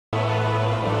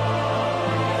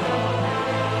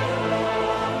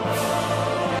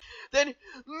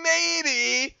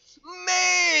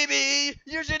maybe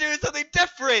you should do something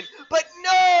different. But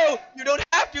no, you don't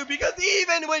have to, because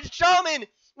even when Shaman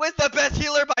was the best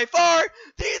healer by far,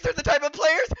 these are the type of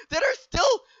players that are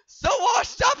still so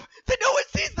washed up that no one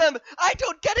sees them. I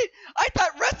don't get it. I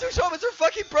thought Resto Shamans were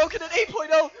fucking broken at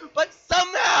 8.0, but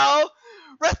somehow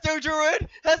Resto Druid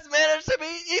has managed to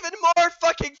be even more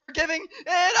fucking forgiving,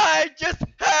 and I just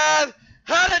have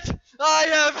had it. I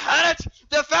have had it.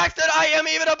 The fact that I am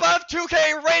even above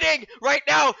 2K rating right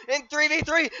now in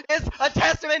 3v3 is a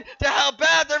testament to how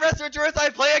bad the Resto Druids I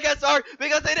play against are,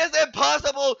 because it is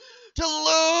impossible to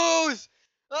lose.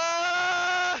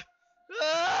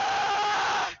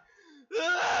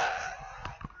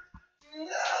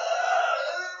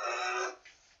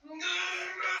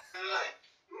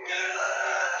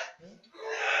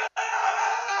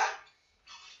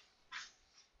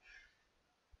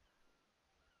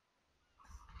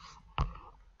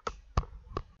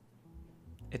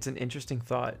 It's an interesting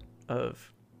thought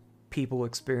of people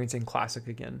experiencing Classic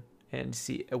again and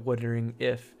wondering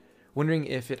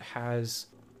if it has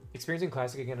experiencing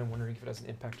Classic again and wondering if it has an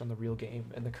impact on the real game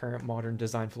and the current modern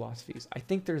design philosophies. I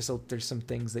think there's some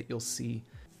things that you'll see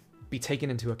be taken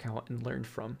into account and learned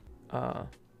from.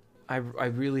 I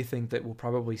really think that we'll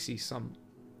probably see some.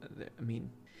 I mean,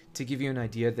 to give you an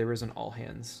idea, there was an all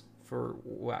hands for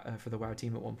the WoW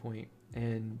team at one point,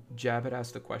 and Jab had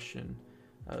asked the question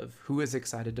of who is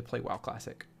excited to play WoW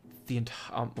Classic.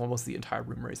 Almost the entire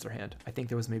room raised their hand. I think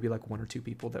there was maybe like 1 or 2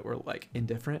 people that were like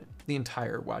indifferent. The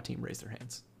entire WoW team raised their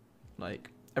hands.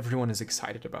 Like, everyone is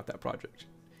excited about that project.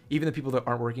 Even the people that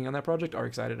aren't working on that project are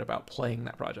excited about playing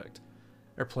that project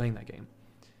or playing that game.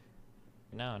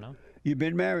 No. You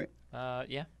been married?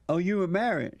 Yeah. Oh, you were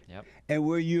married? Yep. And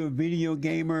were you a video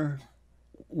gamer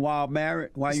while married?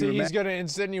 While you were he's gonna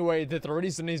insinuate that the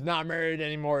reason he's not married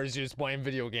anymore is just playing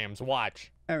video games.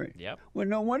 Watch. married? Yep. Well,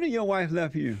 no wonder your wife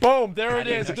left you. Boom, there it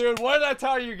is, dude. What did I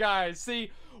tell you guys?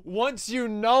 See, once you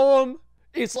know them,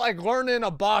 it's like learning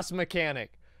a boss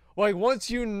mechanic. Like, once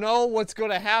you know what's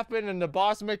going to happen in the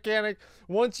boss mechanic,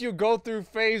 once you go through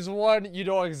phase 1, you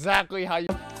know exactly how you...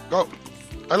 Go.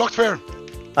 I locked fair.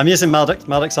 I'm using Maldic.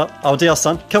 Maldic's up. Oh, DR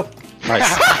stun. Kill. Nice.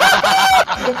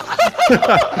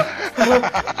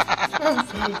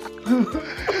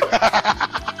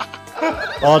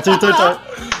 Oh, dude, don't.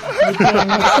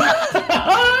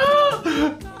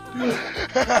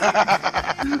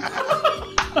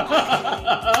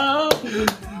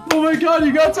 Oh my god,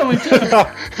 you got something too!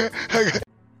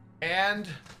 And...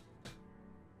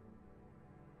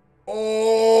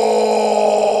 Oh!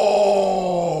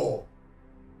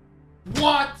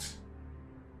 What?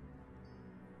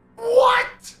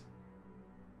 What?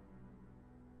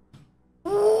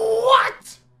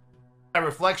 What? A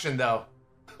reflection though.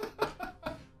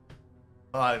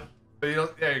 But you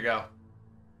don't, there you go.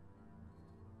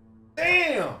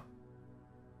 Damn!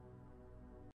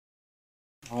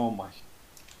 Oh my.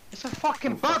 It's a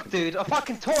fucking bug, dude. A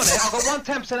fucking tornado. I got 1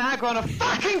 temps and aggro on a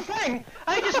fucking thing,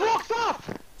 and he just walked off.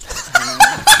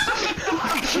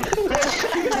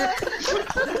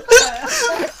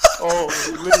 Oh,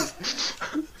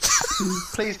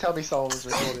 please tell me Soul was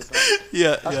recorded.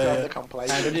 Yeah, That's the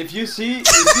complaint. And if you see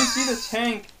the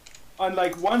tank on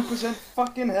like 1%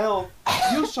 fucking health,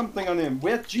 use something on him.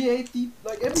 With G80,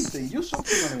 like everything, use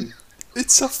something on him.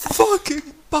 It's a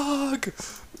fucking bug.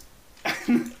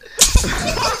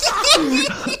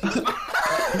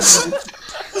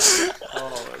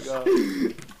 Oh my god.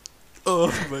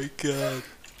 Oh my god.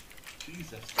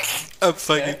 Jesus. I'm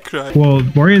fucking crying. Well,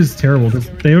 Warrior is terrible because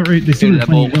they don't. They seem to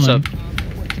play. What's up?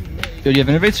 Yo, do you have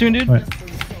innovate soon, dude? What?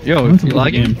 Yo, you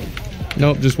lagging?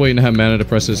 Nope, just waiting to have mana to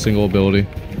press his single ability.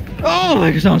 Oh,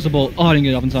 I sounds the bolt. Oh, I didn't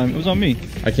get it up in time. It was on me.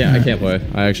 I can't play.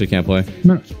 I actually can't play.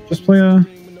 No, just play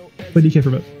DK for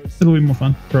a bit. It'll be more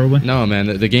fun, probably. No, man,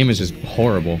 the game is just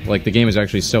horrible. Like, the game is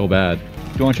actually so bad. Do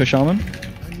you want to try Shaman?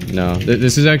 No,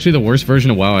 this is actually the worst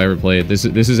version of WoW I ever played. This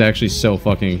is actually so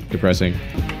fucking depressing.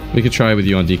 We could try with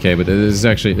you on DK, but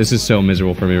this is so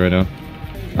miserable for me right now. I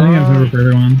think it's over for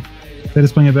everyone. They're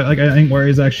just playing a bit. Like, I think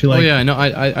Warrior's actually like. Oh yeah, no,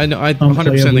 I know. I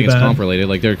 100% think it's comp related.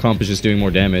 Like, their comp is just doing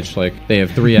more damage. Like, they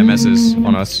have 3 MSs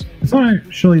on us. It's not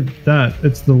actually that.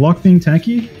 It's the lock being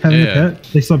tanky, having the pet.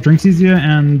 They stop drinks easier,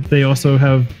 and they also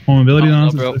have more mobility on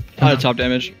us. I had top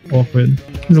damage. Awkward.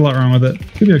 There's a lot wrong with it.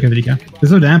 Could be okay for DK.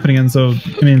 There's no dampening, and so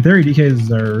I mean, in theory, DKs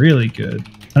are really good.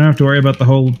 I don't have to worry about the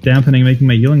whole dampening making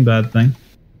my healing bad thing.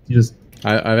 You just.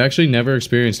 I've actually never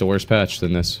experienced a worse patch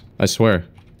than this. I swear.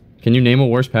 Can you name a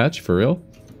worse patch for real?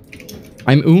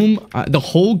 I'm the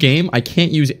whole game. I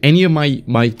can't use any of my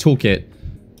toolkit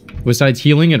besides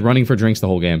healing and running for drinks the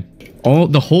whole game.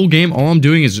 The whole game, all I'm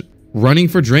doing is running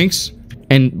for drinks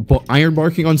and iron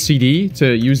barking on CD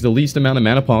to use the least amount of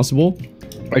mana possible.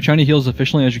 Are you trying to heal as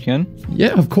efficiently as you can?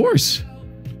 Yeah, of course.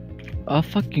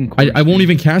 Fucking course. I won't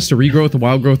even cast a regrowth, a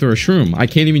wild growth, or a shroom. I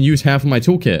can't even use half of my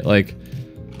toolkit. Like,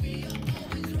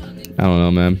 I don't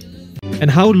know, man. And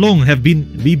how long have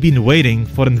we been waiting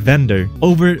for a vendor?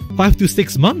 Over 5 to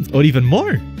 6 months or even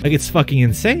more. Like, it's fucking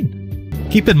insane.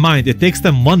 Keep in mind, it takes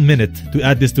them 1 minute to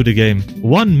add this to the game.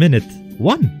 1 minute.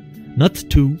 1. Not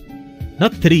 2.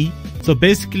 Not 3. So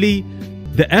basically,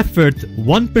 the effort,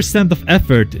 1% of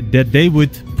effort that they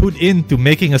would put into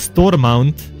making a store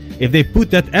mount, if they put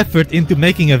that effort into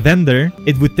making a vendor,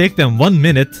 it would take them 1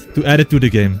 minute to add it to the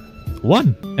game.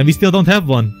 1. And we still don't have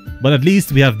one. But at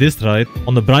least we have this, right?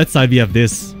 On the bright side, we have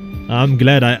this. I'm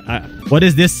glad what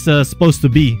is this supposed to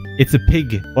be? It's a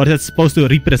pig. What is it supposed to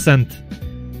represent?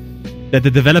 That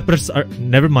the developers are...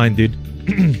 Never mind, dude.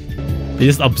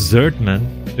 It's just absurd, man.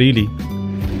 Really.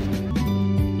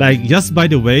 Like, just by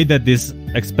the way that this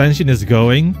expansion is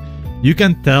going, you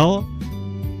can tell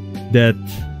that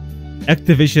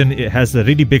Activision has a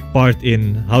really big part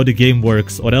in how the game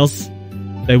works, or else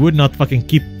they would not fucking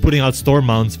keep putting out store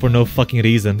mounts for no fucking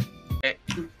reason.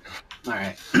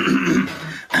 Alright.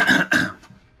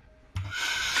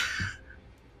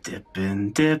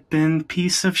 Dippin',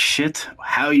 piece of shit.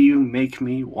 How you make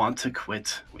me want to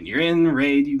quit. When you're in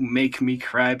raid, you make me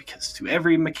cry because to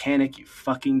every mechanic you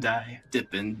fucking die.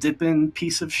 Dippin',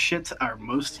 piece of shit. Our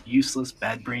most useless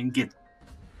bad brain git.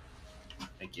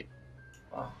 Thank you.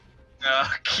 Oh.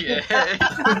 Okay.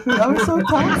 That was so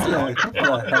toxic.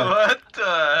 What the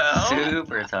hell?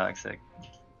 Super toxic.